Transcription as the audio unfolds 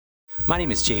My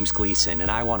name is James Gleason,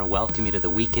 and I want to welcome you to the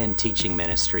weekend teaching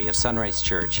ministry of Sunrise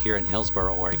Church here in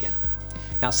Hillsboro, Oregon.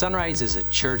 Now, Sunrise is a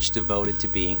church devoted to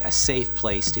being a safe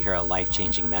place to hear a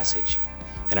life-changing message.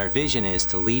 And our vision is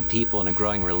to lead people in a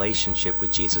growing relationship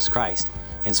with Jesus Christ.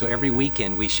 And so every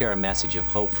weekend we share a message of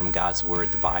hope from God's Word,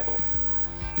 the Bible.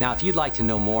 Now, if you'd like to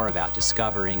know more about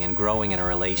discovering and growing in a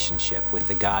relationship with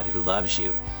the God who loves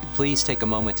you, please take a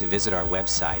moment to visit our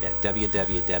website at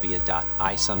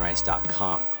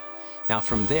www.isunrise.com. Now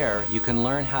from there, you can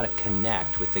learn how to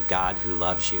connect with the God who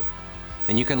loves you.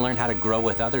 Then you can learn how to grow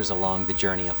with others along the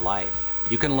journey of life.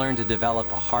 You can learn to develop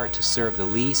a heart to serve the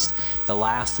least, the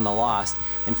last, and the lost.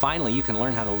 And finally, you can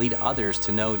learn how to lead others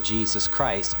to know Jesus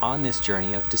Christ on this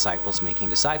journey of disciples making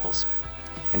disciples.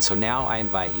 And so now I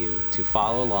invite you to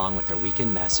follow along with our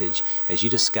weekend message as you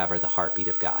discover the heartbeat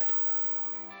of God.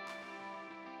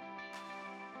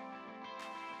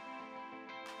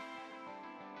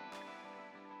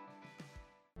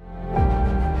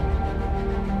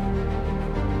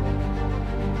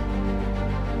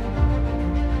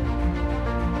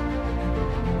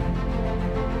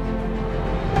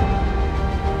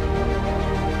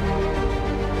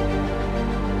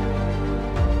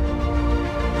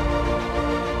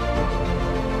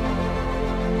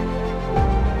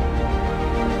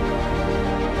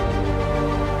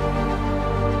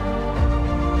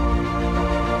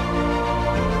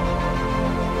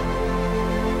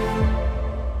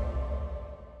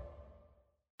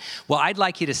 Well, I'd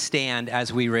like you to stand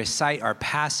as we recite our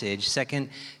passage, 2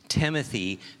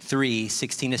 Timothy 3,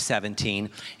 16 to 17,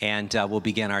 and we'll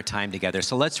begin our time together.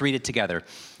 So let's read it together.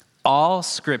 All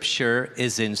Scripture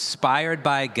is inspired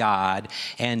by God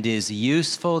and is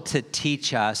useful to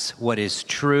teach us what is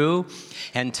true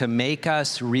and to make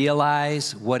us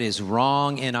realize what is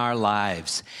wrong in our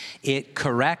lives. It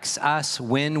corrects us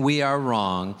when we are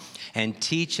wrong and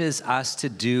teaches us to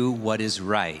do what is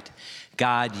right.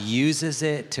 God uses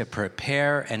it to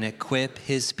prepare and equip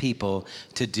his people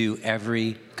to do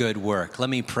every good work. Let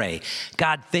me pray.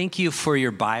 God, thank you for your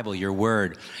Bible, your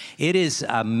word. It is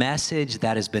a message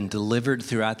that has been delivered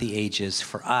throughout the ages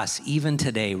for us, even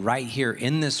today, right here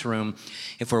in this room.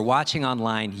 If we're watching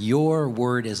online, your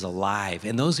word is alive,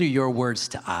 and those are your words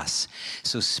to us.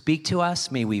 So speak to us.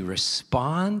 May we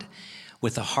respond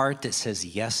with a heart that says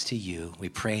yes to you. We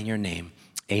pray in your name.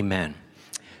 Amen.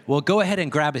 Well, go ahead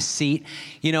and grab a seat.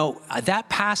 You know, that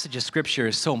passage of Scripture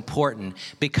is so important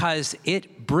because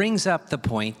it brings up the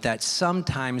point that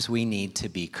sometimes we need to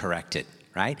be corrected,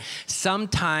 right?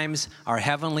 Sometimes our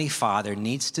Heavenly Father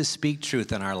needs to speak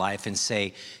truth in our life and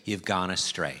say, you've gone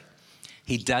astray.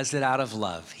 He does it out of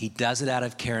love. He does it out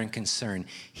of care and concern.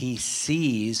 He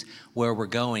sees where we're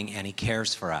going and he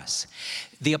cares for us.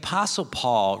 The Apostle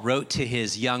Paul wrote to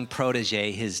his young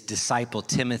protege, his disciple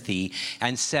Timothy,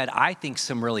 and said, I think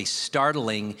some really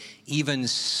startling, even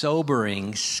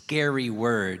sobering, scary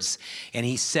words. And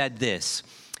he said this.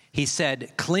 He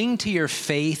said, cling to your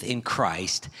faith in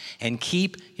Christ and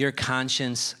keep your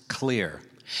conscience clear.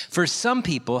 For some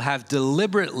people have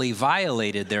deliberately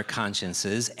violated their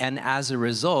consciences, and as a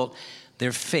result,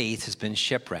 their faith has been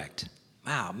shipwrecked.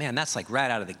 Wow, man, that's like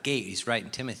right out of the gate. He's writing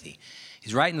Timothy.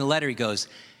 He's writing the letter. He goes,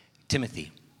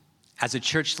 Timothy, as a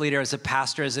church leader, as a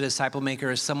pastor, as a disciple maker,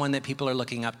 as someone that people are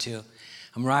looking up to,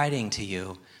 I'm writing to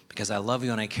you because I love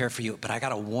you and I care for you, but I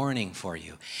got a warning for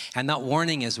you. And that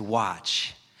warning is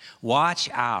watch. Watch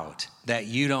out that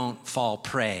you don't fall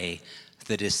prey to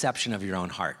the deception of your own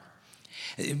heart.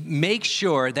 Make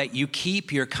sure that you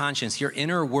keep your conscience, your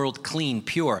inner world clean,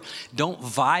 pure. Don't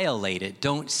violate it.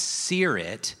 Don't sear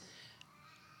it,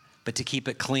 but to keep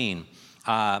it clean.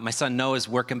 My son Noah is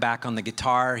working back on the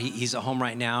guitar. He's at home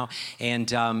right now,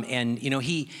 and you know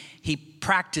he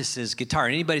practices guitar.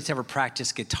 Anybody that's ever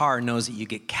practiced guitar knows that you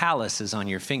get calluses on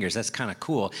your fingers. That's kind of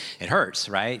cool. It hurts,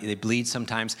 right? They bleed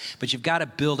sometimes, but you've got to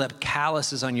build up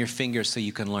calluses on your fingers so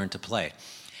you can learn to play.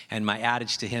 And my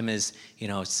adage to him is, you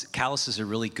know, calluses are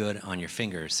really good on your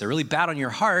fingers. They're really bad on your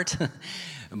heart,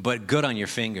 but good on your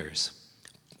fingers.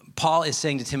 Paul is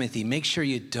saying to Timothy, make sure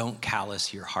you don't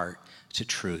callous your heart to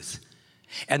truth.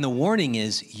 And the warning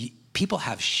is, people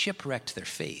have shipwrecked their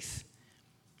faith.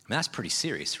 I mean, that's pretty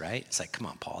serious, right? It's like, come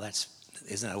on, Paul,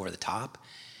 isn't that over the top?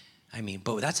 I mean,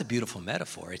 but that's a beautiful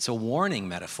metaphor. It's a warning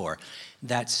metaphor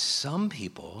that some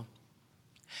people,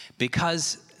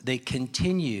 because they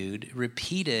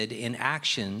repeated in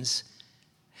actions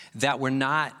that were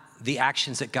not the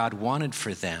actions that God wanted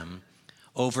for them,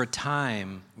 over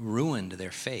time ruined their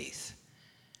faith.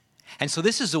 And so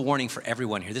this is a warning for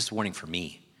everyone here. This is a warning for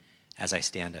me as I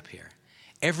stand up here.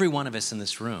 Every one of us in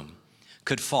this room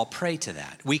could fall prey to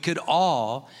that. We could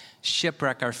all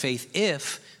shipwreck our faith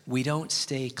if we don't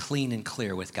stay clean and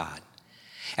clear with God.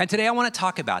 And today I want to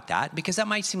talk about that because that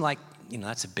might seem like,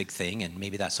 that's a big thing and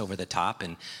maybe that's over the top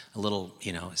and a little,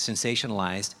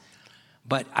 sensationalized.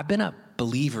 But I've been a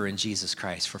believer in Jesus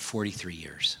Christ for 43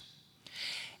 years.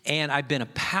 And I've been a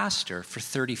pastor for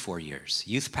 34 years,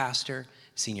 youth pastor,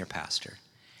 senior pastor.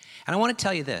 And I want to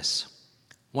tell you this,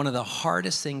 one of the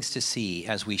hardest things to see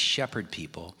as we shepherd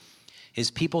people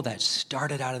is people that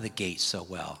started out of the gate so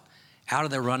well, out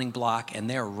of the running block, and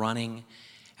they're running,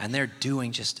 and they're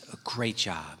doing just a great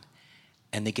job.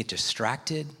 And they get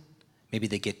distracted, maybe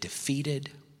they get defeated,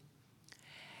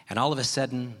 and all of a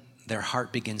sudden, their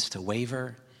heart begins to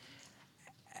waver.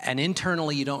 And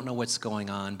internally, you don't know what's going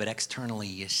on, but externally,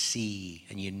 you see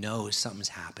and you know something's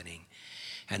happening.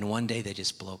 And one day, they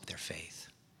just blow up their faith.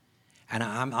 And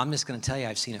I'm just going to tell you,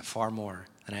 I've seen it far more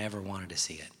than I ever wanted to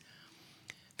see it.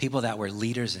 People that were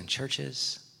leaders in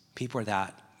churches, people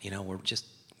that, were just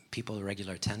people,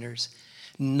 regular attenders.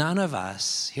 None of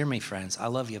us, hear me, friends, I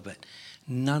love you, but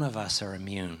none of us are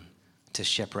immune to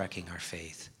shipwrecking our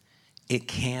faith. It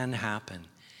can happen.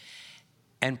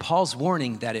 And Paul's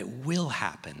warning that it will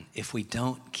happen if we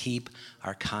don't keep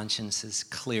our consciences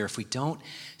clear, if we don't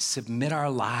submit our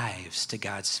lives to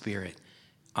God's Spirit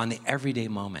on the everyday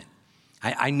moment.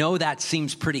 I know that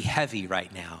seems pretty heavy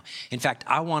right now. In fact,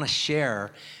 I want to share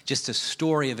just a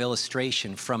story of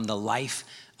illustration from the life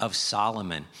of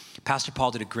Solomon. Pastor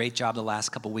Paul did a great job the last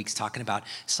couple of weeks talking about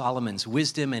Solomon's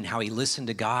wisdom and how he listened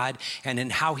to God and then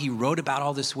how he wrote about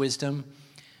all this wisdom.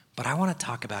 But I want to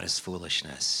talk about his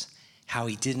foolishness, how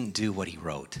he didn't do what he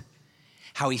wrote,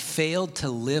 how he failed to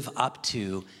live up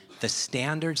to the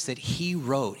standards that he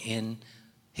wrote in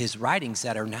his writings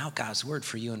that are now God's word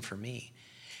for you and for me.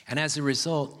 And as a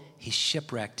result, he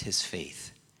shipwrecked his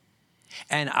faith.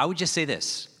 And I would just say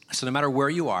this, so no matter where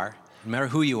you are, no matter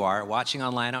who you are, watching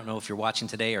online, I don't know if you're watching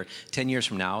today or 10 years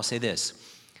from now, I'll say this,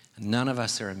 none of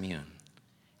us are immune.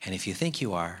 And if you think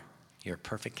you are, you're a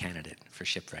perfect candidate for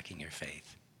shipwrecking your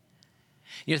faith.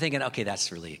 You're thinking, okay,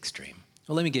 that's really extreme.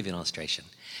 Well, let me give you an illustration.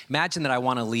 Imagine that I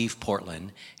want to leave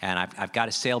Portland, and I've got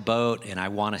a sailboat, and I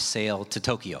want to sail to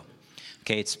Tokyo.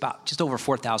 Okay, it's about just over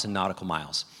 4,000 nautical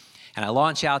miles. And I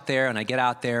launch out there, and I get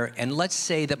out there, and let's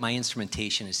say that my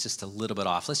instrumentation is just a little bit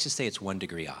off. Let's just say it's 1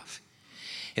 degree off.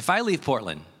 If I leave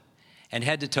Portland and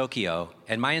head to Tokyo,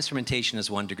 and my instrumentation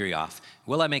is 1 degree off,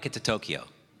 will I make it to Tokyo?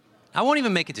 I won't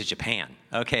even make it to Japan,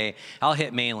 okay? I'll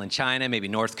hit mainland China, maybe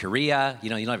North Korea.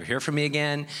 You'll never hear from me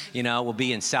again. We'll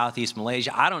be in Southeast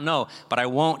Malaysia. I don't know, but I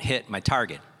won't hit my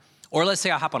target. Or let's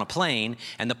say I hop on a plane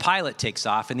and the pilot takes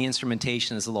off and the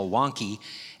instrumentation is a little wonky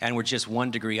and we're just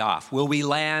 1 degree off. Will we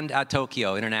land at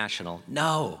Tokyo International?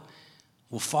 No,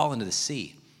 we'll fall into the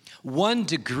sea. 1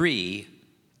 degree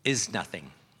is nothing.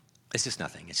 It's just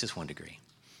nothing. It's just 1 degree.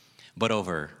 But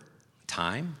over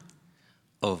time,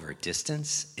 over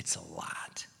distance, it's a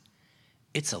lot.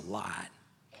 It's a lot.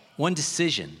 One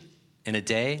decision in a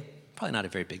day, probably not a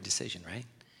very big decision, right?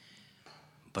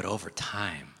 But over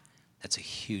time, that's a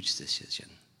huge decision.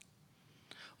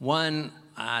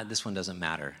 This one doesn't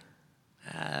matter.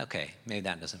 Okay, maybe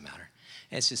that doesn't matter.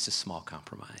 It's just a small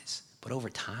compromise. But over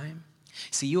time,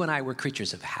 see, you and I, we're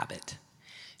creatures of habit.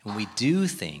 When we do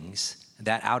things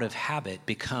that out of habit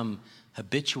become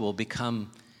habitual,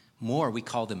 become more, we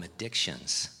call them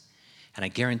addictions. And I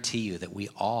guarantee you that we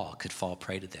all could fall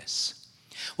prey to this.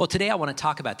 Well, today I want to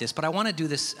talk about this, but I want to do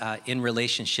this in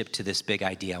relationship to this big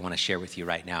idea I want to share with you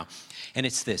right now. And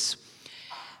it's this.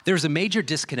 There's a major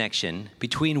disconnection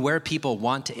between where people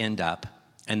want to end up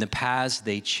and the paths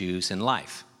they choose in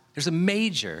life. There's a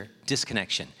major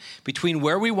disconnection between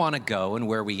where we want to go and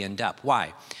where we end up.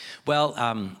 Why? Well,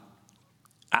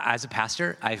 as a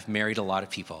pastor, I've married a lot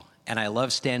of people, and I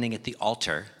love standing at the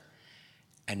altar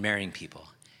and marrying people.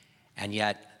 And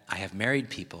yet, I have married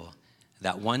people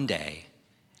that one day,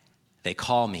 they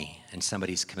call me and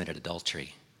somebody's committed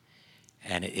adultery,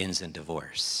 and it ends in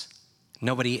divorce.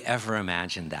 Nobody ever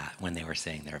imagined that when they were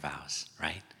saying their vows,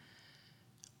 right?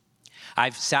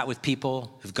 I've sat with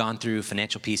people who've gone through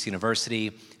Financial Peace University,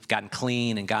 have gotten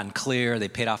clean and gotten clear, they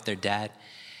paid off their debt,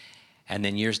 and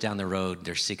then years down the road,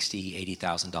 they're $60,000,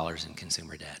 $80,000 in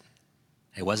consumer debt.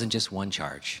 It wasn't just one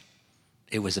charge.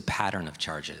 It was a pattern of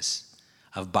charges,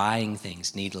 of buying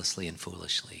things needlessly and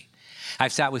foolishly.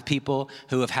 I've sat with people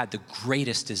who have had the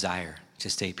greatest desire to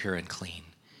stay pure and clean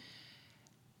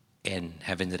and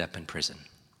have ended up in prison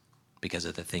because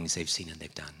of the things they've seen and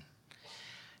they've done.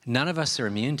 None of us are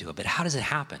immune to it, but how does it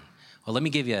happen? Well, let me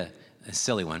give you a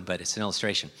silly one, but it's an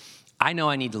illustration. I know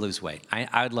I need to lose weight.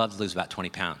 I would love to lose about 20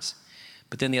 pounds.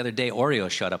 But then the other day, Oreo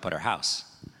showed up at our house.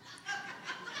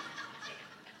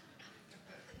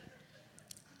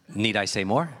 Need I say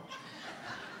more?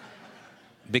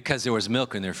 Because there was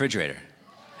milk in the refrigerator.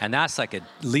 And that's like a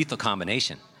lethal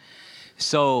combination.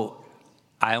 So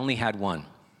I only had one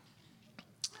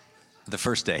the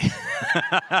first day.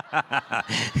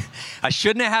 I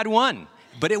shouldn't have had one,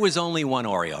 but it was only one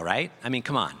Oreo, right? I mean,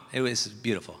 come on. It was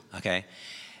beautiful, okay?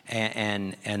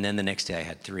 And then the next day I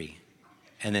had 3.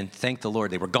 And then thank the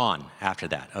Lord they were gone after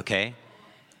that, okay?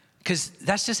 Because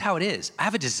that's just how it is. I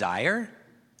have a desire.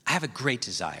 I have a great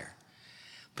desire.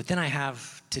 But then I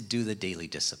have to do the daily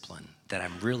discipline that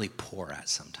I'm really poor at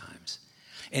sometimes.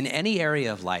 In any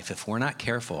area of life, if we're not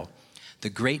careful, the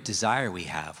great desire we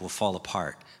have will fall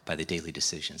apart by the daily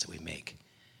decisions that we make.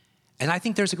 And I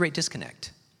think there's a great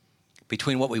disconnect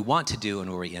between what we want to do and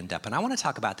where we end up. And I want to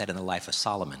talk about that in the life of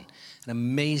Solomon, an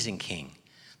amazing king,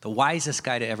 the wisest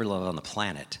guy to ever live on the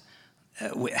planet,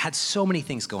 had so many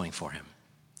things going for him.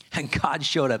 And God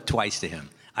showed up twice to him.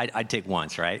 I'd take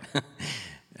once, right?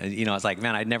 It's like,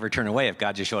 man, I'd never turn away if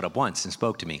God just showed up once and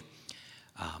spoke to me.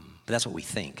 But that's what we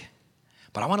think.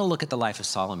 But I want to look at the life of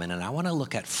Solomon, and I want to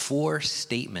look at 4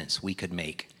 statements we could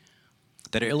make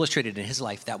that are illustrated in his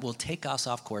life that will take us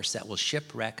off course, that will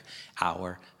shipwreck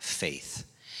our faith.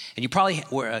 And you probably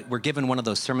were given one of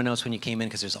those sermon notes when you came in,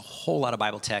 because there's a whole lot of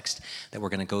Bible text that we're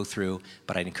going to go through,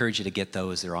 but I'd encourage you to get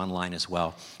those. They're online as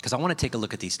well, because I want to take a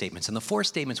look at these statements. And the 4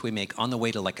 statements we make on the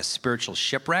way to like a spiritual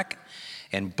shipwreck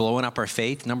and blowing up our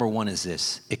faith, number 1 is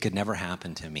this: it could never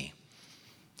happen to me.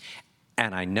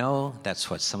 And I know that's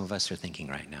what some of us are thinking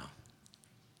right now.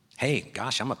 Hey,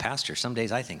 gosh, I'm a pastor. Some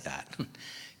days I think that.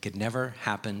 Could never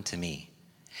happen to me.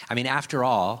 I mean, after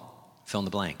all, fill in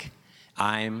the blank.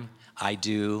 I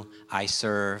do, I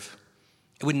serve.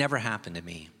 It would never happen to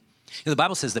me. The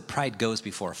Bible says that pride goes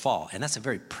before a fall, and that's a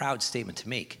very proud statement to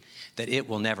make, that it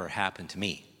will never happen to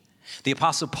me. The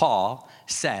Apostle Paul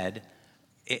said,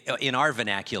 in our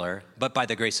vernacular, but by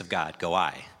the grace of God, go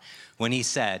I, when he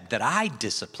said that I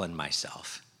discipline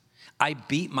myself. I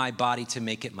beat my body to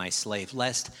make it my slave,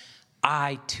 lest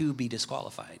I too be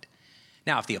disqualified.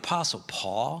 Now, if the Apostle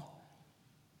Paul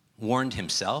warned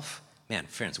himself, man,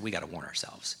 friends, we got to warn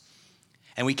ourselves.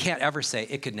 And we can't ever say,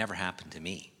 it could never happen to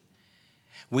me.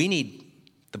 We need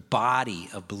the body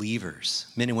of believers,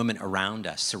 men and women around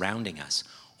us, surrounding us,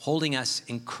 holding us,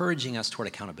 encouraging us toward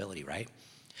accountability, right?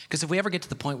 Because if we ever get to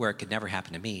the point where it could never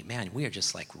happen to me, man, we are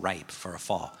just like ripe for a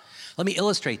fall. Let me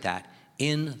illustrate that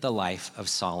in the life of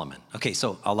Solomon. Okay,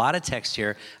 so a lot of text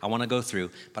here I want to go through,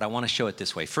 but I want to show it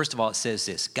this way. First of all, it says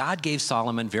this: God gave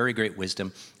Solomon very great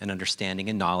wisdom and understanding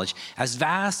and knowledge, as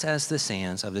vast as the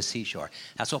sands of the seashore.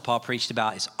 That's what Paul preached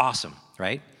about. It's awesome,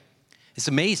 right? It's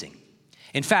amazing.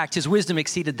 In fact, his wisdom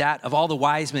exceeded that of all the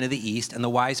wise men of the East and the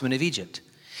wise men of Egypt.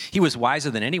 He was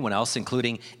wiser than anyone else,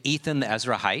 including Ethan the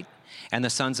Ezrahite and the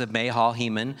sons of Mahal,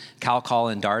 Heman,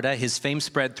 Calcol, and Darda. His fame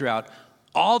spread throughout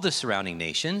all the surrounding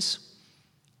nations.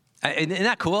 Isn't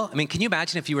that cool? I mean, can you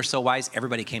imagine if you were so wise,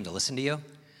 everybody came to listen to you?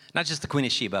 Not just the Queen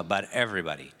of Sheba, but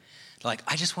everybody. Like,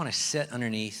 I just want to sit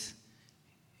underneath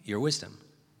your wisdom.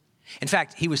 In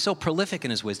fact, he was so prolific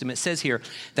in his wisdom, it says here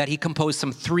that he composed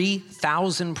some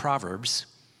 3,000 proverbs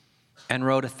and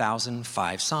wrote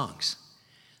 1,005 songs.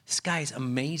 This guy is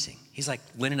amazing. He's like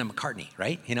Lennon and McCartney,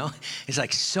 right? It's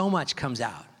like so much comes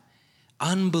out.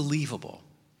 Unbelievable.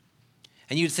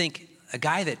 And you'd think a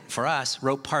guy that, for us,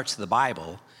 wrote parts of the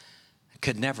Bible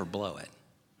could never blow it.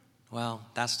 Well,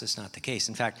 that's just not the case.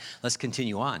 In fact, let's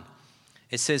continue on.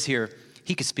 It says here,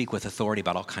 he could speak with authority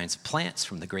about all kinds of plants,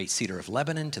 from the great cedar of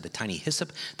Lebanon to the tiny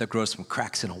hyssop that grows from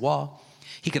cracks in a wall.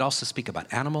 He could also speak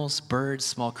about animals, birds,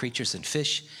 small creatures, and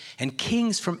fish. And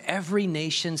kings from every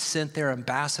nation sent their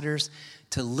ambassadors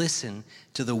to listen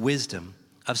to the wisdom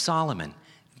of Solomon.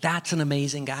 That's an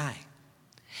amazing guy.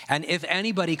 And if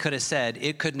anybody could have said,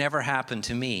 it could never happen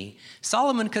to me,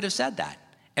 Solomon could have said that.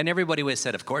 And everybody would have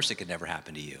said, of course it could never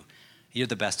happen to you. You're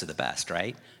the best of the best,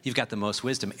 right? You've got the most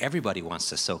wisdom. Everybody wants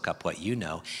to soak up what you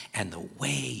know. And the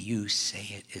way you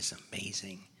say it is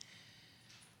amazing.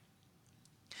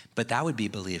 But that would be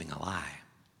believing a lie,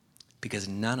 because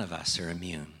none of us are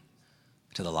immune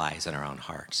to the lies in our own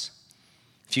hearts.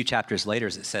 A few chapters later,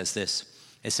 it says this.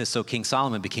 It says, so King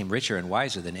Solomon became richer and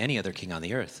wiser than any other king on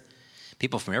the earth.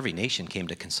 People from every nation came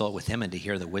to consult with him and to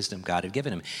hear the wisdom God had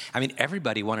given him. I mean,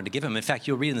 everybody wanted to give him. In fact,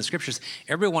 you'll read in the scriptures,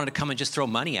 everybody wanted to come and just throw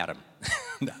money at him.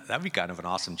 That'd be kind of an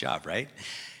awesome job, right?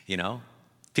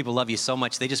 People love you so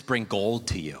much, they just bring gold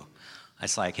to you.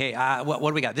 It's like, hey, what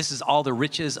do we got? This is all the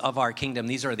riches of our kingdom.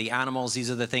 These are the animals. These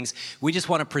are the things. We just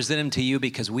want to present them to you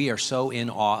because we are so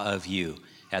in awe of you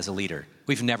as a leader.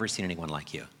 We've never seen anyone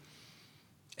like you.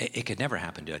 It could never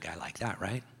happen to a guy like that,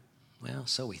 right? Well,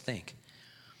 so we think.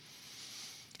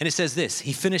 And it says this,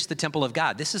 he finished the temple of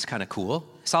God. This is kind of cool.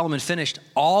 Solomon finished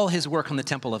all his work on the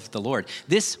temple of the Lord.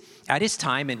 This, at his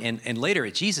time and later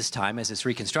at Jesus' time as it's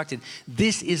reconstructed,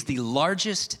 this is the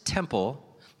largest temple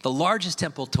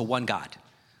to one God.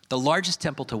 The largest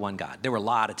temple to one God. There were a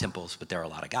lot of temples, but there are a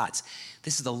lot of gods.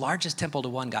 This is the largest temple to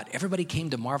one God. Everybody came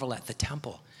to marvel at the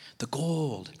temple, the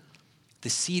gold,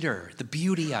 the cedar, the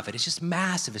beauty of it. It's just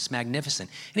massive, it's magnificent.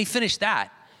 And he finished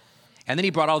that. And then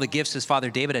he brought all the gifts his father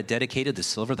David had dedicated, the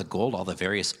silver, the gold, all the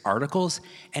various articles,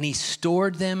 and he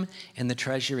stored them in the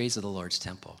treasuries of the Lord's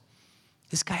temple.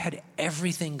 This guy had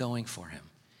everything going for him.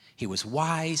 He was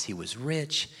wise, he was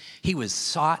rich, he was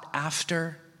sought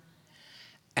after,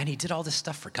 and he did all this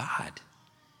stuff for God.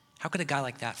 How could a guy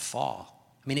like that fall?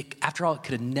 I mean, after all, it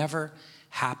could have never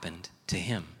happened to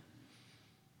him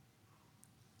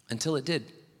until it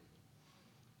did.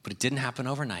 But it didn't happen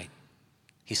overnight.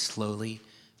 He slowly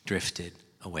drifted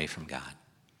away from God,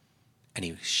 and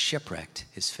he shipwrecked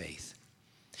his faith.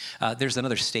 There's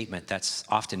another statement that's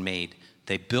often made.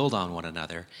 They build on one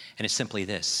another, and it's simply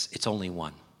this: it's only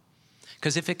one.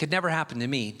 Because if it could never happen to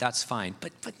me, that's fine.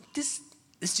 But this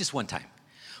is just one time.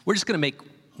 We're just going to make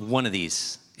one of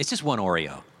these. It's just one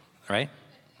Oreo, right?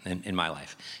 In my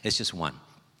life, it's just one.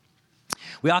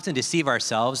 We often deceive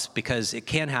ourselves because it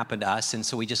can happen to us, and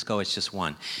so we just go, it's just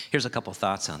one. Here's a couple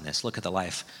thoughts on this. Look at the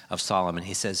life of Solomon.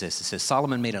 He says this. It says,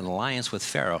 Solomon made an alliance with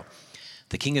Pharaoh,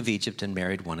 the king of Egypt, and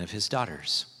married one of his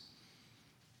daughters.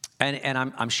 And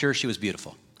I'm sure she was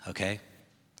beautiful, okay?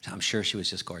 I'm sure she was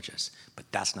just gorgeous, but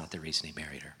that's not the reason he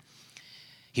married her.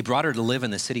 He brought her to live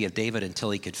in the city of David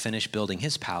until he could finish building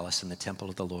his palace and the temple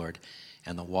of the Lord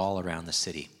and the wall around the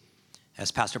city.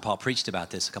 As Pastor Paul preached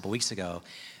about this a couple weeks ago,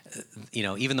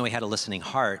 even though he had a listening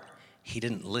heart, he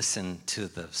didn't listen to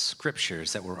the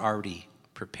scriptures that were already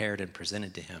prepared and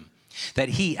presented to him, that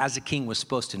he, as a king, was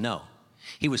supposed to know.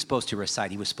 He was supposed to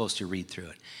recite. He was supposed to read through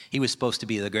it. He was supposed to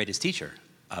be the greatest teacher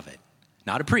of it.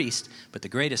 Not a priest, but the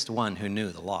greatest one who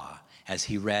knew the law as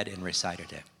he read and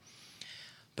recited it.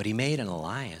 But he made an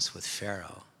alliance with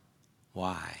Pharaoh.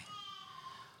 Why?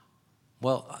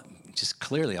 Well, just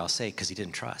clearly I'll say, because he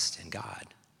didn't trust in God.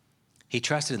 He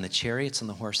trusted in the chariots and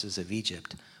the horses of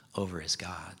Egypt over his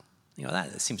God.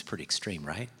 That seems pretty extreme,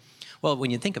 right? Well,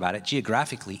 when you think about it,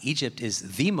 geographically, Egypt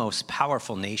is the most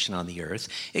powerful nation on the earth.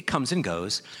 It comes and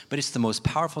goes, but it's the most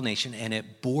powerful nation, and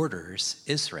it borders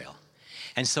Israel.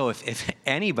 And so if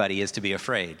anybody is to be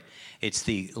afraid, it's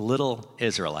the little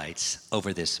Israelites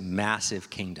over this massive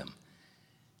kingdom,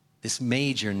 this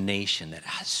major nation that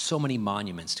has so many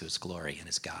monuments to its glory and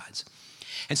its gods.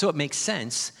 And so it makes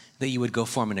sense that you would go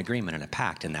form an agreement and a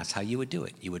pact, and that's how you would do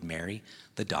it. You would marry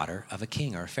the daughter of a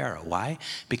king or a pharaoh. Why?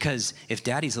 Because if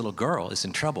daddy's little girl is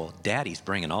in trouble, daddy's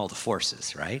bringing all the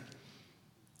forces, right?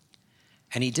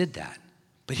 And he did that.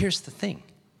 But here's the thing.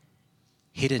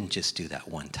 He didn't just do that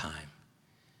one time.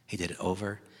 He did it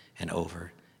over and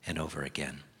over and over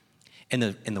again. In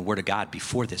the Word of God,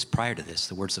 before this, prior to this,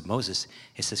 the words of Moses,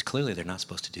 it says clearly they're not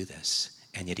supposed to do this,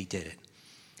 and yet he did it.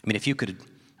 I mean, if you could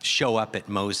show up at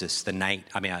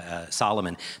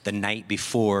Solomon, the night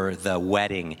before the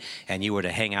wedding, and you were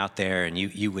to hang out there, and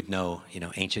you would know,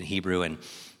 ancient Hebrew, and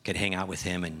could hang out with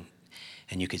him, and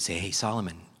you could say, hey,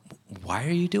 Solomon, why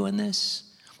are you doing this?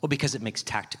 Well, because it makes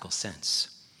tactical sense.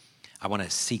 I want to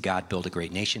see God build a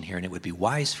great nation here, and it would be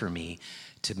wise for me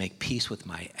to make peace with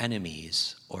my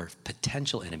enemies or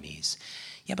potential enemies.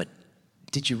 Yeah, but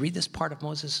did you read this part of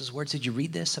Moses' words? Did you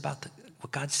read this about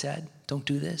what God said? Don't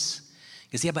do this.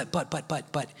 Because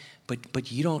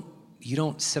but you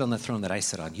don't sit on the throne that I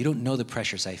sit on. You don't know the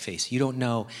pressures I face. You don't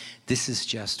know this is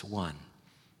just one.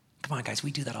 Come on, guys,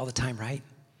 we do that all the time, right?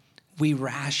 We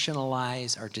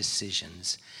rationalize our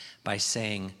decisions by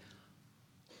saying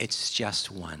it's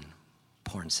just one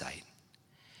porn site.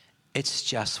 It's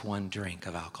just one drink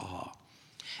of alcohol.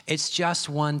 It's just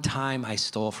one time I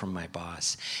stole from my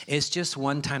boss. It's just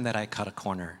one time that I cut a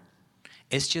corner.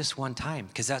 It's just one time,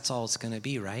 because that's all it's going to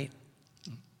be, right?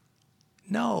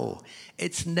 No,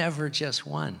 it's never just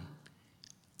one.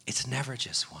 It's never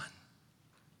just one.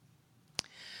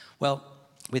 Well,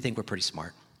 we think we're pretty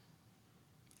smart.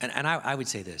 And I would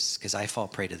say this, because I fall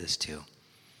prey to this too.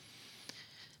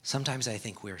 Sometimes I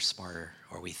think we're smarter,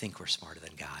 or we think we're smarter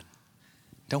than God.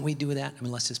 Don't we do that? I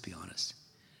mean, let's just be honest.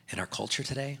 In our culture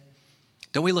today,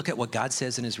 don't we look at what God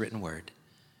says in his written word,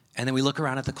 and then we look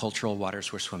around at the cultural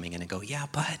waters we're swimming in and go, yeah,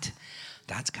 but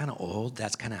that's kind of old,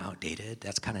 that's kind of outdated,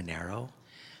 that's kind of narrow,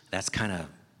 that's kind of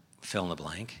fill in the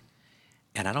blank.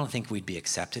 And I don't think we'd be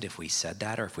accepted if we said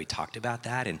that or if we talked about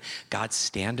that. And God's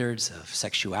standards of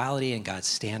sexuality and God's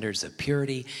standards of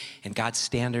purity and God's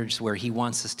standards where he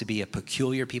wants us to be a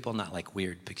peculiar people, not like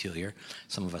weird peculiar,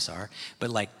 some of us are, but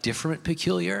like different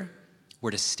peculiar.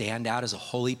 We're to stand out as a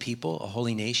holy people, a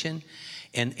holy nation,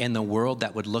 and the world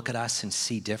that would look at us and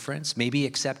see difference, maybe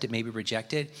accept it, maybe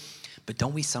reject it. But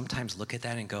don't we sometimes look at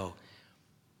that and go,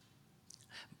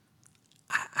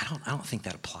 I don't think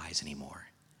that applies anymore.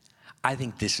 I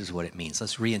think this is what it means.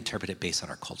 Let's reinterpret it based on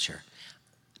our culture.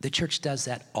 The church does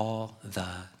that all the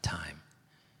time.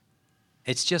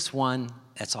 It's just one,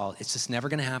 that's all. It's just never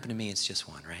gonna happen to me, it's just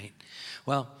one, right?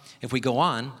 Well, if we go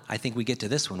on, I think we get to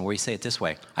this one where we say it this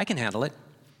way: I can handle it.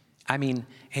 I mean,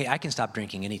 hey, I can stop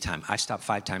drinking anytime. I stopped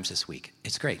 5 times this week.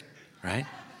 It's great, right?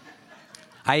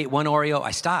 I ate 1 Oreo,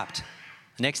 I stopped.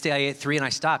 The next day I ate 3 and I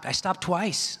stopped. I stopped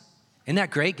twice. Isn't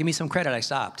that great? Give me some credit, I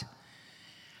stopped.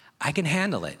 I can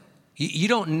handle it. You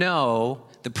don't know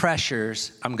the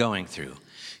pressures I'm going through.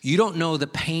 You don't know the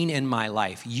pain in my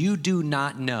life. You do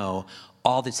not know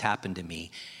all that's happened to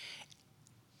me.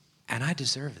 And I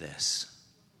deserve this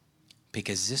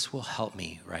because this will help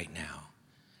me right now.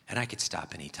 And I could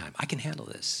stop anytime. I can handle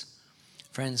this.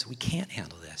 Friends, we can't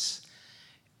handle this.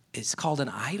 It's called an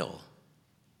idol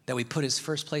that we put as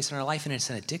first place in our life, and it's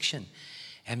an addiction.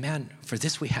 And man, for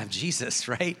this we have Jesus,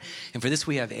 right? And for this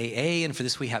we have AA, and for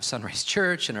this we have Sunrise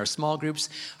Church and our small groups,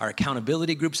 our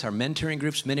accountability groups, our mentoring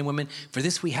groups, men and women. For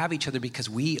this we have each other because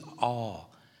we all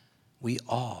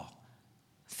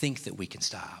think that we can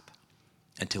stop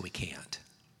until we can't.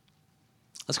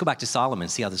 Let's go back to Solomon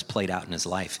and see how this played out in his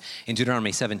life. In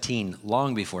Deuteronomy 17,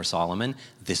 long before Solomon,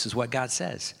 this is what God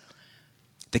says.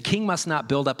 The king must not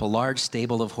build up a large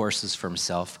stable of horses for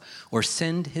himself or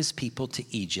send his people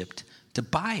to Egypt to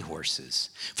buy horses.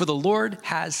 For the Lord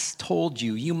has told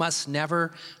you, you must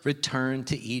never return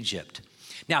to Egypt.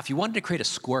 Now, if you wanted to create a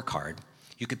scorecard,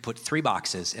 you could put 3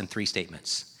 boxes and 3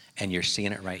 statements. And you're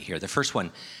seeing it right here. The first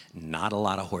one, not a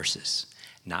lot of horses.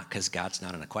 Not because God's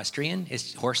not an equestrian.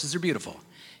 Horses are beautiful.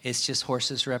 It's just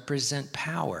horses represent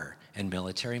power and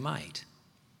military might,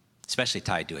 especially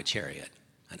tied to a chariot,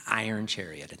 an iron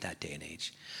chariot at that day and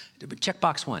age. Check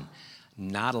box 1,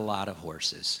 not a lot of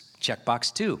horses. Check box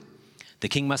 2, the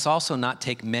king must also not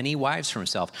take many wives for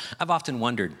himself. I've often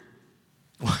wondered,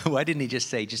 why didn't he just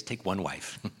say, just take 1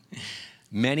 wife?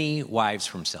 Many wives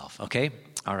for himself, okay?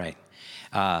 All right.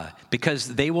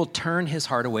 Because they will turn his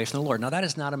heart away from the Lord. Now, that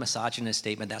is not a misogynist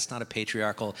statement. That's not a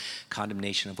patriarchal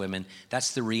condemnation of women.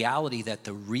 That's the reality that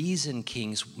the reason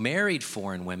kings married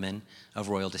foreign women of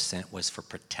royal descent was for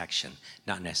protection,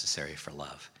 not necessarily for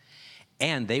love.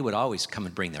 And they would always come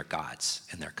and bring their gods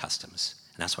and their customs.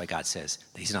 And that's why God says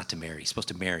that he's not to marry. He's supposed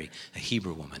to marry a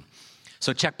Hebrew woman.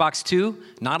 So check box 2,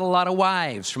 not a lot of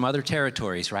wives from other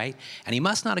territories, right? And he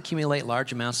must not accumulate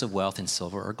large amounts of wealth in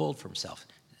silver or gold for himself.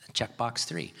 Check box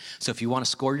 3. So if you want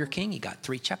to score your king, you got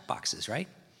 3 check boxes, right?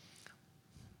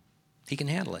 He can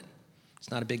handle it. It's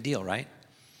not a big deal, right?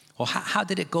 Well, how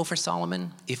did it go for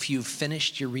Solomon? If you've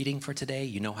finished your reading for today,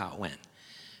 you know how it went.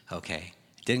 Okay,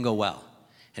 it didn't go well.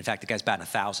 In fact, the guy's batting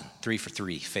 1,000, 3 for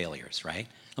 3 failures, right?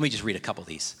 Let me just read a couple of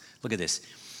these. Look at this.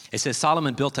 It says,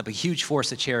 Solomon built up a huge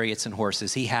force of chariots and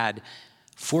horses. He had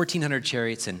 1,400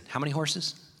 chariots and how many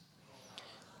horses?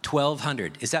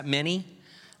 1,200. Is that many?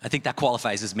 I think that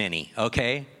qualifies as many,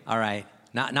 okay? All right,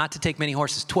 not to take many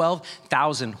horses,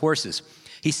 12,000 horses.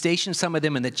 He stationed some of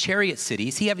them in the chariot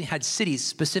cities. He even had cities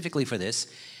specifically for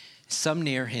this, some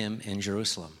near him in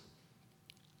Jerusalem.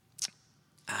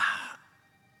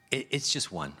 It's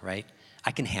just one, right?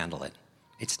 I can handle it.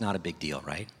 It's not a big deal,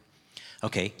 right?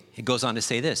 Okay, it goes on to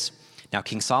say this. Now,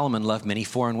 King Solomon loved many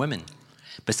foreign women.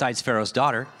 Besides Pharaoh's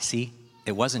daughter, see,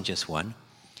 it wasn't just one.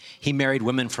 He married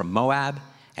women from Moab,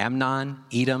 Ammon,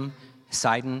 Edom,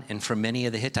 Sidon, and from many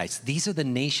of the Hittites. These are the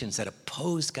nations that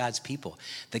opposed God's people,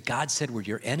 that God said were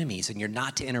your enemies, and you're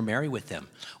not to intermarry with them,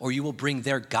 or you will bring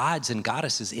their gods and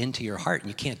goddesses into your heart, and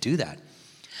you can't do that.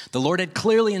 The Lord had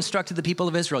clearly instructed the people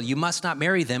of Israel, you must not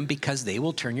marry them because they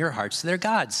will turn your hearts to their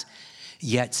gods.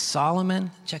 Yet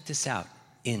Solomon, check this out,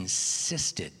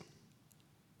 insisted.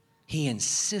 He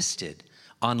insisted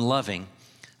on loving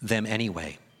them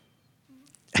anyway.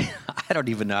 I don't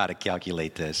even know how to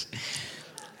calculate this.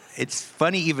 It's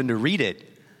funny even to read it.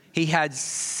 He had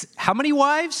how many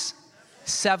wives?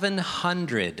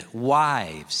 700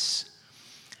 wives.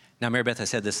 Now, Mary Beth, I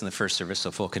said this in the first service,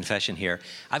 so full confession here.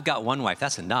 I've got 1 wife,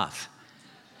 that's enough.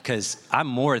 Because I'm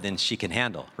more than she can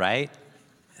handle, right?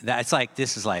 It's like,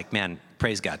 this is like, man,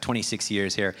 praise God, 26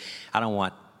 years here. I don't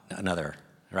want another,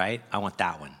 right? I want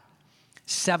that one.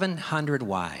 700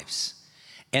 wives.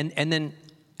 And then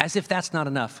As if that's not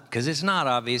enough, because it's not,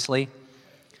 obviously.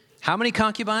 How many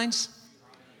concubines?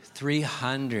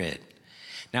 300.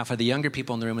 Now, for the younger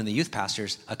people in the room and the youth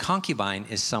pastors, a concubine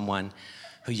is someone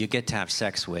who you get to have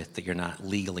sex with that you're not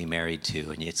legally married to,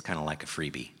 and it's kind of like a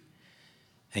freebie,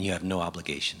 and you have no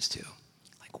obligations to.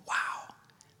 Like, wow,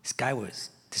 this guy was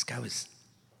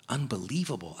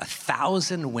unbelievable.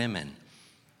 1,000 women.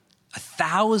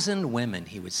 1,000 women.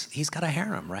 He's got a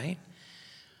harem, right?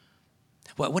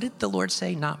 What did the Lord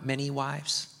say? Not many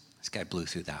wives? This guy blew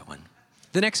through that one.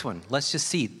 The next one, let's just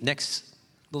see. Next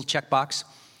little checkbox.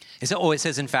 It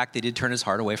says, in fact, they did turn his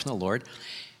heart away from the Lord.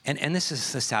 And this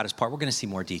is the saddest part. We're going to see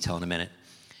more detail in a minute.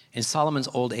 In Solomon's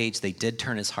old age, they did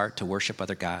turn his heart to worship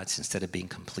other gods instead of being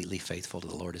completely faithful to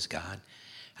the Lord his God,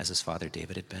 as his father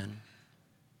David had been.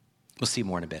 We'll see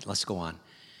more in a bit. Let's go on.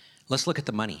 Let's look at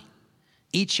the money.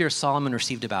 Each year, Solomon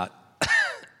received about,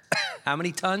 how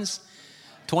many tons?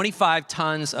 25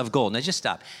 tons of gold. Now just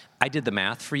stop. I did the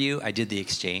math for you. I did the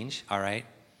exchange, all right?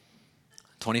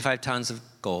 25 tons of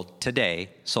gold today,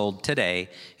 sold today,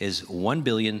 is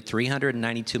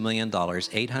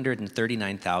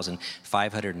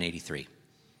 $1,392,839,583.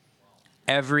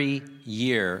 Every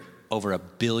year, over $1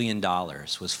 billion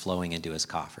was flowing into his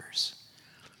coffers.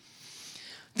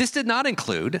 This did not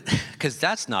include, because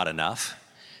that's not enough,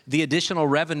 the additional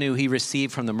revenue he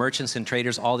received from the merchants and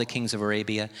traders, all the kings of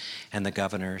Arabia, and the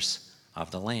governors of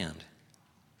the land.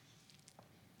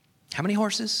 How many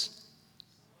horses?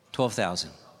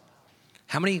 12,000.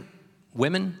 How many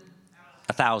women?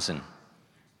 1,000.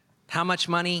 How much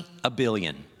money? $1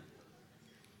 billion.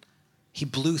 He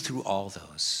blew through all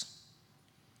those.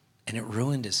 And it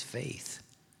ruined his faith.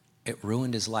 It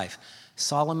ruined his life.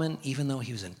 Solomon, even though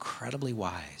he was incredibly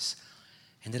wise,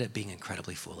 ended up being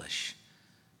incredibly foolish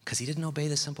because he didn't obey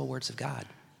the simple words of God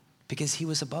because he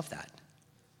was above that,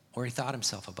 or he thought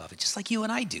himself above it, just like you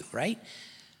and I do, right?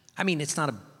 I mean, it's not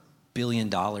 $1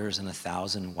 billion and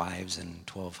 1,000 wives and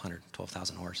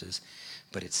 12,000 horses,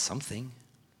 but it's something,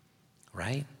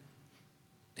 right?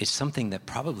 It's something that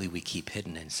probably we keep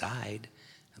hidden inside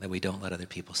that we don't let other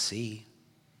people see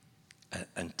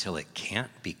until it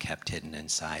can't be kept hidden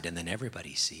inside, and then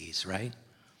everybody sees, right?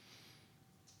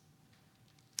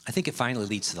 I think it finally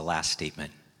leads to the last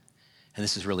statement, and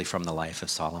this is really from the life of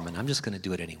Solomon. I'm just going to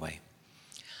do it anyway.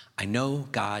 I know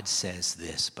God says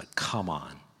this, but come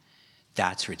on.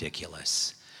 That's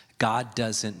ridiculous. God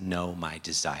doesn't know my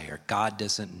desire. God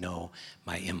doesn't know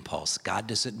my impulse. God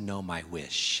doesn't know my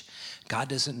wish. God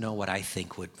doesn't know what I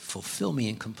think would fulfill me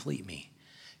and complete me.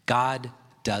 God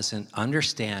doesn't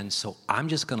understand, so I'm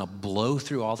just going to blow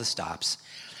through all the stops,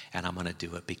 and I'm going to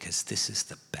do it because this is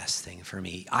the best thing for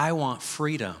me. I want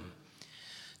freedom,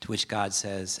 to which God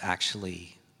says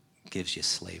actually gives you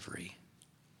slavery.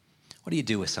 What do you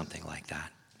do with something like that?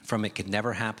 From it could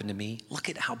never happen to me. Look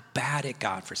at how bad it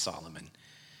got for Solomon.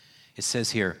 It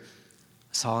says here,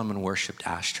 Solomon worshiped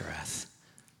Ashtoreth,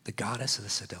 the goddess of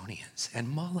the Sidonians, and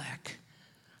Molech,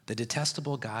 the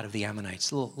detestable god of the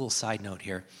Ammonites. Little side note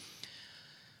here.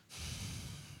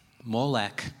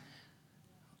 Molech,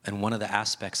 and one of the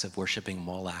aspects of worshiping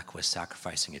Molech was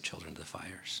sacrificing your children to the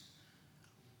fires.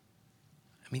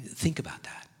 I mean, think about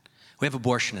that. We have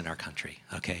abortion in our country,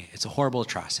 okay? It's a horrible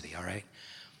atrocity, all right?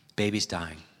 Babies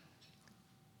dying.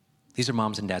 These are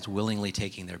moms and dads willingly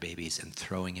taking their babies and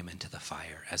throwing them into the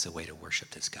fire as a way to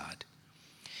worship this God.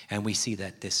 And we see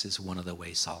that this is one of the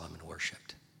ways Solomon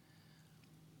worshiped.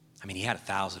 I mean, he had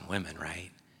 1,000 women, right?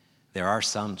 There are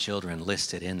some children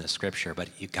listed in the scripture, but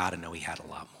you got to know he had a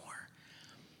lot more.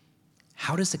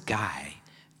 How does a guy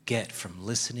get from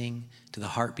listening to the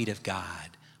heartbeat of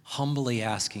God, humbly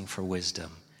asking for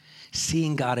wisdom,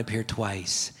 seeing God appear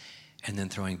twice, and then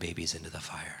throwing babies into the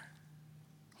fire?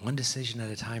 One decision at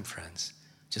a time, friends,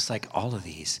 just like all of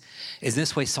these. In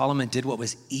this way, Solomon did what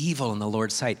was evil in the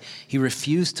Lord's sight. He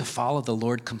refused to follow the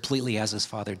Lord completely as his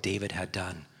father David had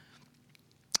done.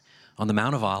 On the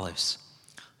Mount of Olives,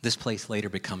 this place later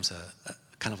becomes a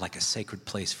kind of like a sacred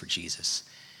place for Jesus.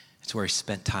 It's where he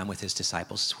spent time with his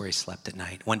disciples. It's where he slept at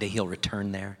night. One day he'll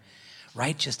return there,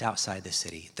 right just outside the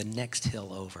city, the next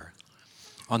hill over.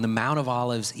 On the Mount of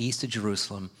Olives, east of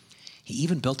Jerusalem, he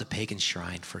even built a pagan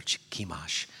shrine for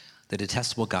Chemosh, the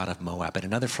detestable god of Moab, and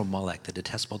another for Molech, the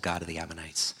detestable god of the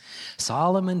Ammonites.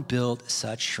 Solomon built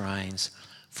such shrines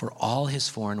for all his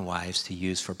foreign wives to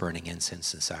use for burning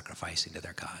incense and sacrificing to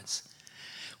their gods.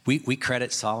 We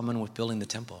credit Solomon with building the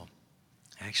temple.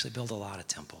 He actually built a lot of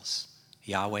temples.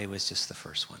 Yahweh was just the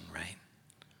first one, right?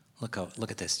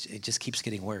 Look at this. It just keeps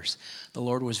getting worse. The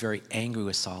Lord was very angry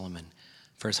with Solomon,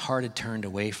 for his heart had turned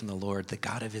away from the Lord, the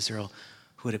God of Israel,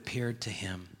 who had appeared to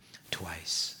him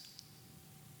twice.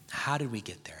 How did we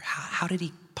get there? How did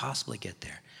he possibly get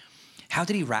there? How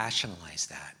did he rationalize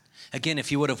that? Again,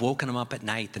 if you would have woken him up at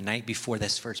night, the night before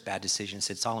this first bad decision,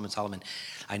 said, Solomon,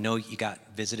 I know you got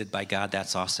visited by God.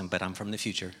 That's awesome, but I'm from the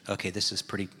future. Okay,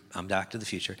 I'm back to the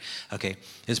future. Okay,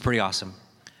 this is pretty awesome.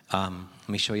 Let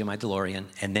me show you my DeLorean.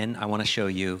 And then I want to show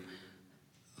you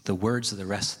the words of the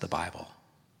rest of the Bible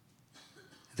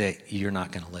that you're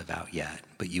not going to live out yet,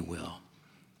 but you will.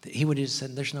 He would have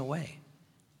said, there's no way.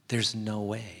 There's no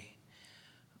way.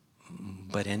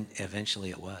 But eventually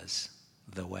it was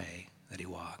the way that he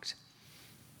walked.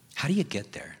 How do you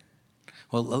get there?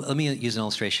 Well, let me use an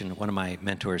illustration one of my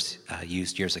mentors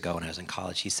used years ago when I was in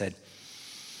college. He said,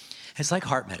 it's like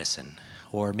heart medicine,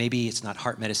 or maybe it's not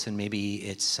heart medicine, maybe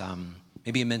it's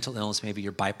maybe a mental illness, maybe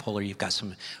you're bipolar, you've got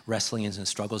some wrestlings and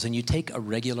struggles, and you take a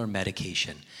regular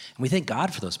medication. And we thank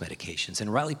God for those medications,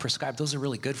 and rightly prescribed, those are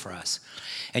really good for us.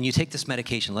 And you take this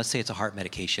medication, let's say it's a heart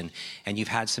medication, and you've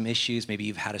had some issues, maybe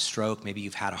you've had a stroke, maybe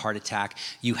you've had a heart attack,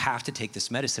 you have to take this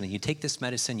medicine, and you take this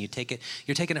medicine, you take it,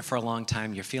 you're taking it for a long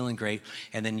time, you're feeling great,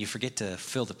 and then you forget to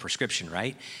fill the prescription,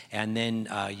 right? And then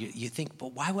you think, well,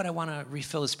 why would I want to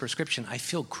refill this prescription? I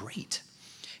feel great.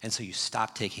 And so you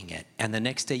stop taking it. And the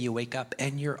next day you wake up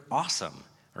and you're awesome,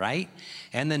 right?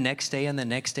 And the next day and the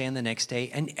next day and the next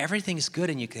day, and everything's good.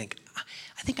 And you think,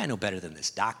 I think I know better than this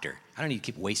doctor. I don't need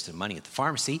to keep wasting money at the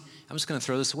pharmacy. I'm just going to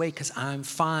throw this away because I'm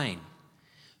fine.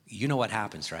 You know what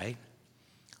happens, right?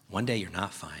 One day you're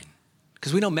not fine.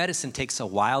 Because we know medicine takes a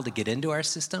while to get into our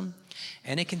system,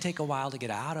 and it can take a while to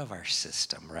get out of our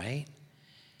system, right?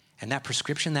 And that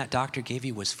prescription that doctor gave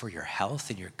you was for your health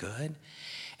and your good.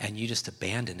 And you just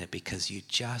abandon it because you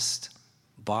just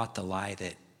bought the lie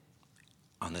that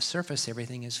on the surface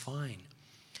everything is fine.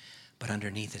 But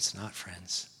underneath it's not,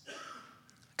 friends.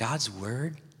 God's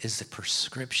word is the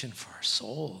prescription for our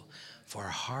soul, for our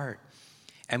heart.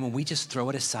 And when we just throw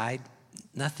it aside,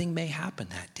 nothing may happen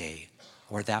that day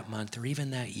or that month or even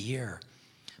that year.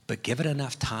 But give it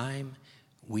enough time,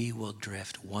 we will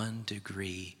drift 1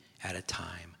 degree at a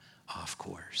time off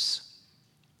course.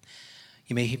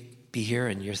 You may be here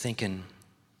and you're thinking,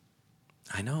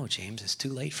 I know, James, it's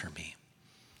too late for me.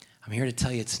 I'm here to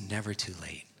tell you it's never too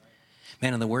late.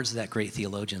 Man, in the words of that great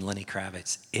theologian, Lenny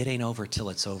Kravitz, it ain't over till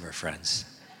it's over, friends.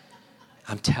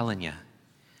 I'm telling you,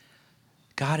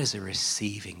 God is a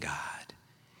receiving God.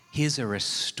 He is a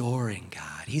restoring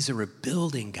God. He's a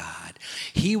rebuilding God.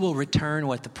 He will return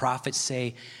what the prophets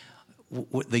say,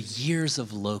 what the years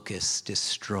of locusts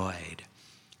destroyed.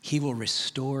 He will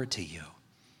restore to you.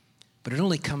 But it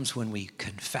only comes when we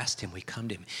confess him, we come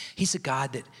to him. He's a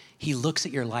God that he looks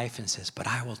at your life and says, but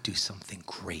I will do something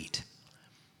great.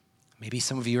 Maybe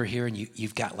some of you are here and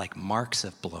you've got like marks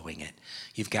of blowing it.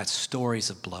 You've got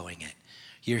stories of blowing it.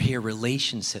 You're here,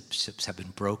 relationships have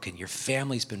been broken. Your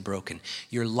family's been broken.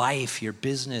 Your life, your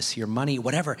business, your money,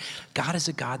 whatever. God is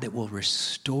a God that will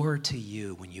restore to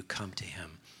you when you come to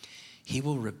him. He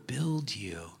will rebuild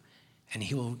you. And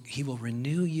he will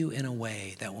renew you in a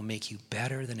way that will make you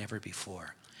better than ever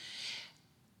before.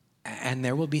 And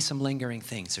there will be some lingering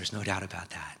things. There's no doubt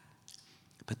about that.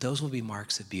 But those will be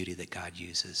marks of beauty that God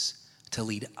uses to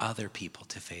lead other people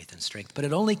to faith and strength. But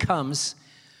it only comes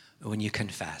when you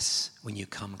confess, when you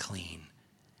come clean.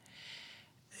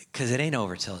 Because it ain't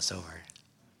over till it's over.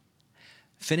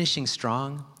 Finishing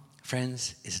strong,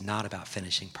 friends, is not about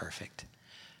finishing perfect.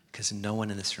 Because no one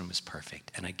in this room is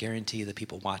perfect. And I guarantee you the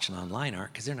people watching online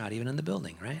aren't, because they're not even in the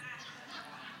building, right?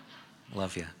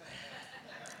 Love you.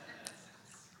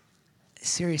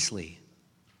 Seriously,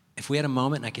 if we had a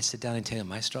moment and I could sit down and tell you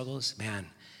my struggles, man,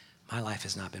 my life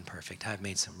has not been perfect. I've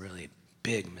made some really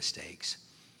big mistakes.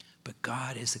 But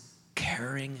God is a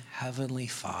caring heavenly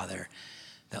Father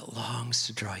that longs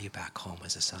to draw you back home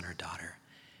as a son or daughter.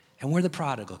 And we're the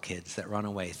prodigal kids that run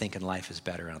away thinking life is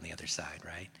better on the other side,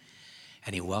 right?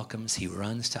 And he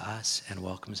runs to us and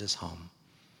welcomes us home.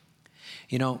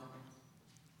 You know,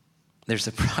 there's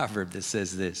a proverb that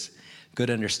says this: good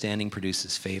understanding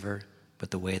produces favor, but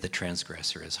the way of the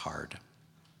transgressor is hard.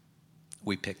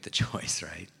 We pick the choice,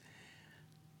 right?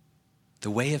 The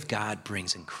way of God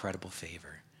brings incredible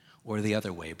favor, or the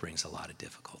other way brings a lot of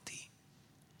difficulty.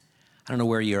 I don't know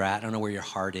where you're at, I don't know where your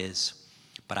heart is,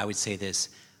 but I would say this: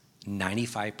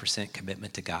 95%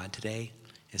 commitment to God today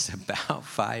is about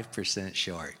 5%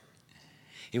 short.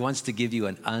 He wants to give you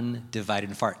an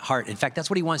undivided heart. In fact, that's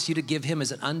what he wants you to give him,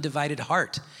 is an undivided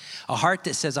heart. A heart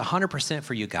that says 100%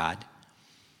 for you, God.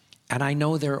 And I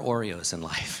know there are Oreos in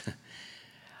life.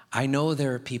 I know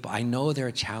there are people. I know there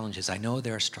are challenges. I know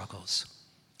there are struggles.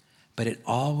 But it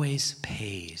always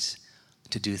pays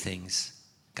to do things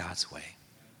God's way.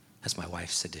 That's my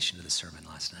wife's addition to the sermon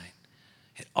last night.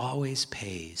 It always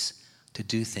pays to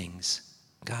do things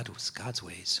God's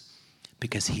ways,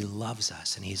 because he loves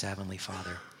us and he's Heavenly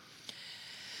Father.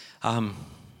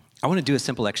 I want to do a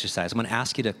simple exercise. I'm going to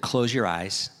ask you to close your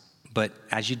eyes, but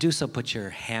as you do so, put your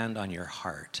hand on your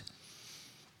heart.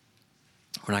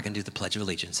 We're not going to do the Pledge of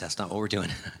Allegiance. That's not what we're doing.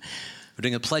 We're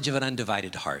doing a pledge of an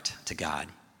undivided heart to God.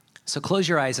 So close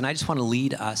your eyes, and I just want to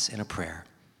lead us in a prayer.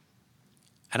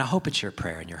 And I hope it's your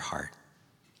prayer in your heart.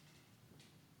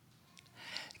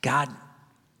 God,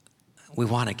 we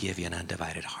want to give you an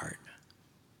undivided heart.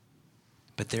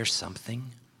 But there's something,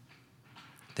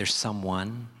 there's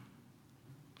someone,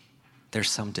 there's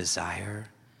some desire,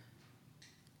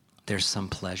 there's some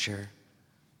pleasure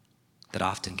that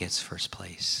often gets first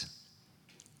place.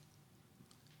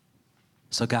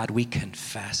 So God, we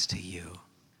confess to you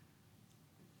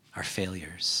our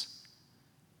failures,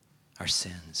 our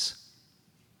sins,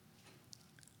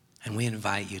 and we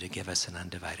invite you to give us an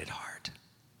undivided heart.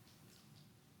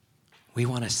 We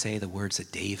want to say the words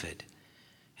of David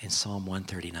in Psalm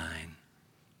 139.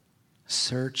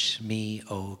 Search me,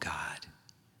 O God.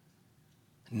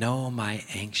 Know my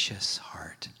anxious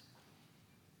heart.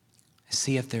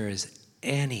 See if there is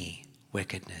any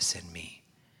wickedness in me,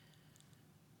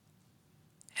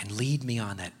 and lead me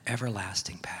on that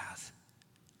everlasting path.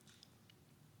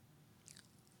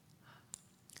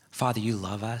 Father, you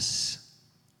love us,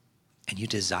 and you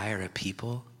desire a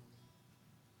people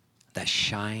that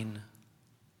shine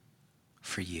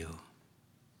for you.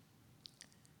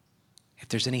 If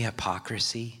there's any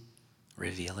hypocrisy,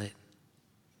 reveal it.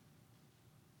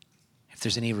 If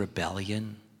there's any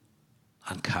rebellion,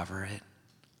 uncover it.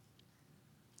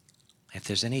 If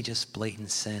there's any just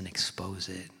blatant sin, expose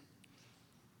it.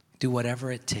 Do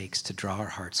whatever it takes to draw our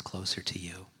hearts closer to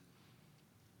you,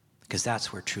 because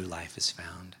that's where true life is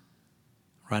found,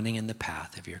 running in the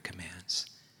path of your commands.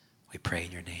 We pray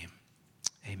in your name.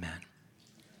 Amen.